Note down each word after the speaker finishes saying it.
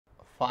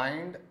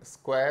Find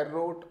square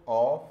root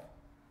of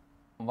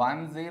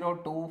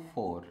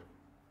 1024.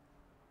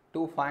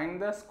 To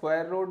find the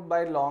square root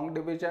by long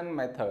division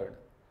method,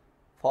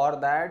 for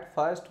that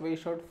first we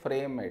should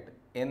frame it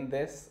in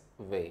this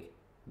way,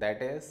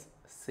 that is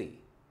see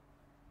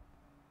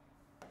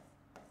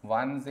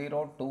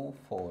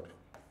 1024.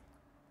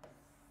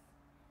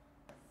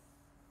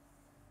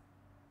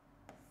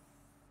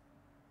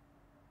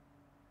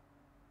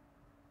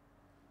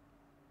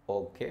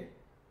 Okay,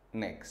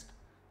 next.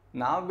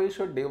 Now we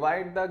should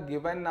divide the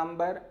given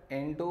number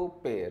into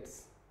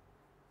pairs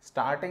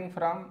starting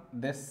from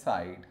this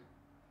side.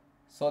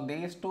 So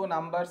these two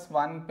numbers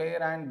one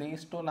pair and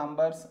these two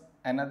numbers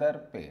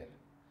another pair.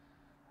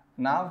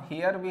 Now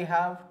here we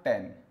have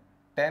 10.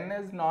 10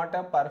 is not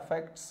a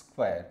perfect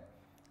square.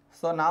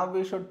 So now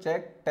we should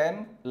check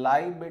 10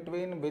 lie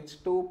between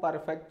which two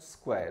perfect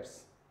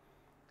squares.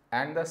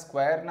 And the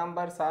square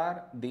numbers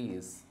are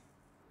these.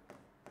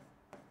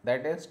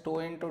 That is 2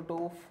 into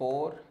 2,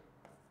 4,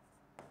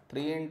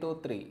 3 into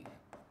 3,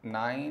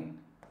 9,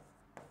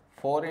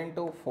 4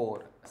 into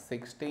 4,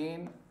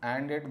 16,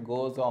 and it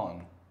goes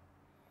on.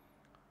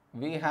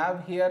 We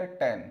have here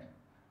 10.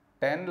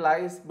 10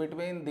 lies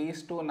between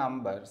these two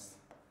numbers.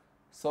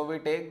 So we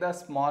take the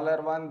smaller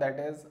one, that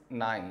is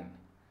 9.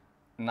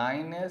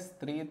 9 is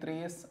 3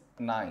 3s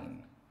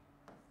 9.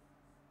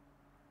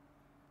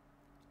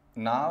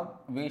 Now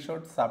we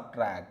should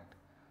subtract.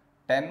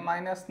 10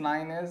 minus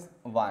 9 is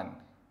 1.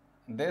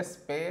 This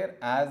pair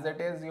as it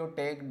is you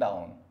take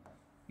down,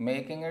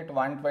 making it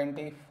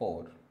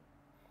 124.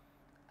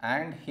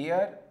 And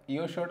here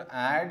you should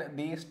add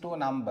these two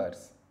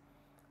numbers,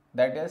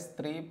 that is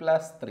 3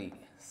 plus 3,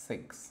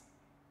 6.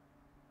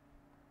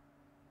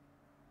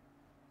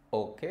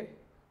 Okay,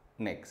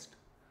 next.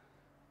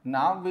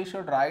 Now we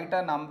should write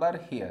a number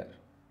here,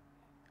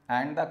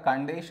 and the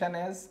condition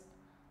is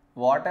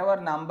whatever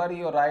number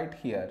you write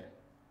here,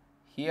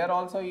 here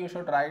also you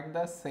should write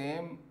the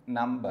same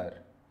number,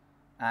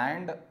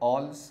 and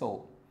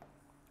also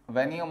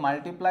when you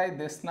multiply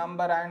this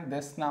number and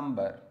this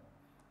number,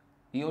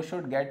 you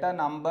should get a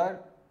number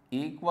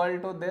equal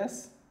to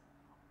this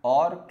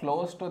or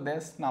close to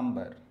this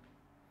number.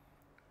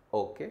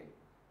 Okay,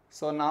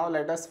 so now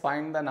let us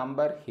find the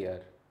number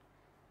here.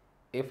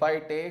 If I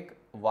take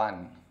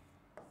 1,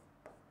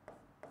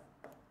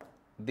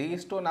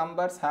 these two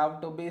numbers have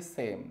to be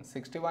same.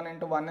 61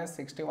 into 1 is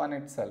 61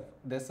 itself.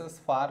 This is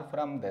far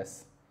from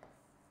this.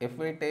 If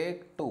we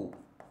take 2,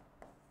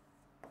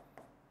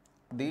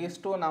 these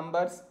two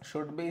numbers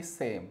should be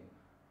same.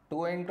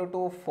 2 into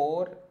 2,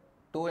 4,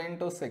 2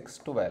 into 6,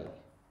 12.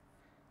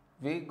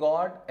 We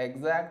got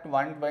exact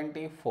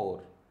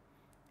 124.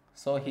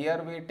 So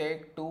here we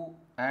take 2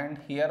 and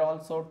here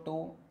also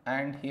 2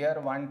 and here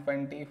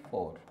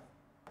 124.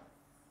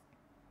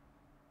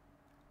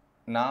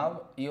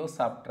 Now you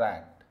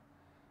subtract.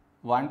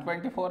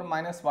 124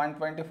 minus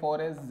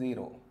 124 is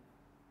 0.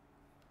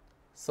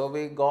 So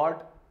we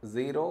got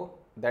 0.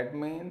 That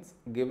means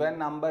given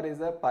number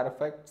is a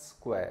perfect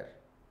square.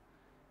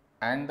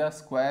 And the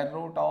square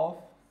root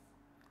of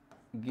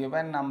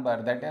given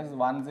number, that is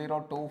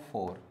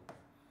 1024,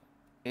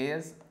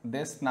 is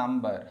this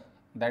number,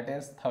 that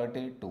is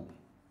 32.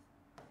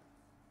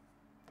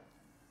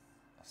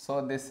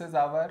 So this is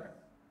our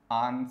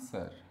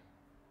answer.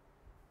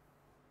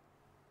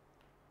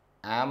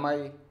 Am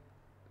I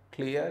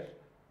clear?